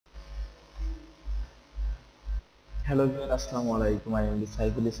Hello everyone, Assalamu alaikum. I am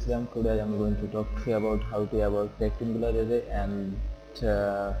Saiful Islam. Today I am going to talk to you about how to about rectangular array and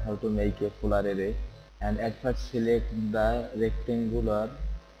how to make a polar array. And at first select the rectangular,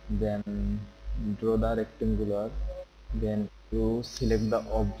 then draw the rectangular, then you select the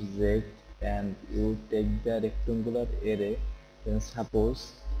object and you take the rectangular array. Then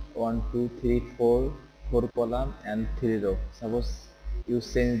suppose 1, 2, 3, 4, 4 column and 3 row. Suppose you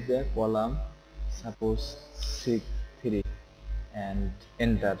change the column, suppose 6 3 and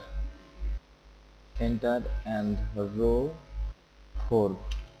enter and row 4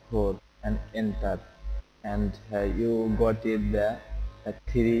 4 and enter, and you got it there,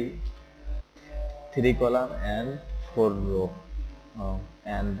 3 column and 4 row.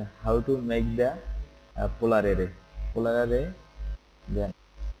 And how to make the polar array. Then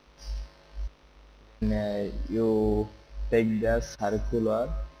you take the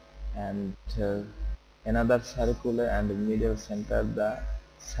circular and another circular and middle center the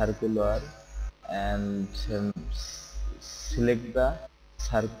circular, and select the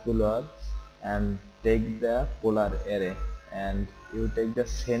circular and take the polar array, and you take the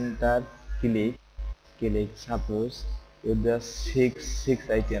center, click suppose you the six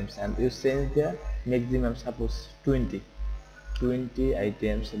items and you change the maximum, suppose 20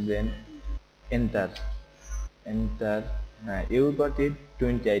 items, then enter enter. You got it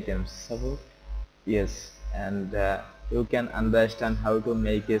 20 items, suppose. Yes, and you can understand how to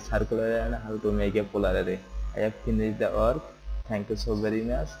make a circular array and how to make a polar array. I have finished the work. Thank you so very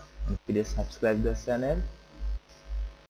much, and please subscribe the channel.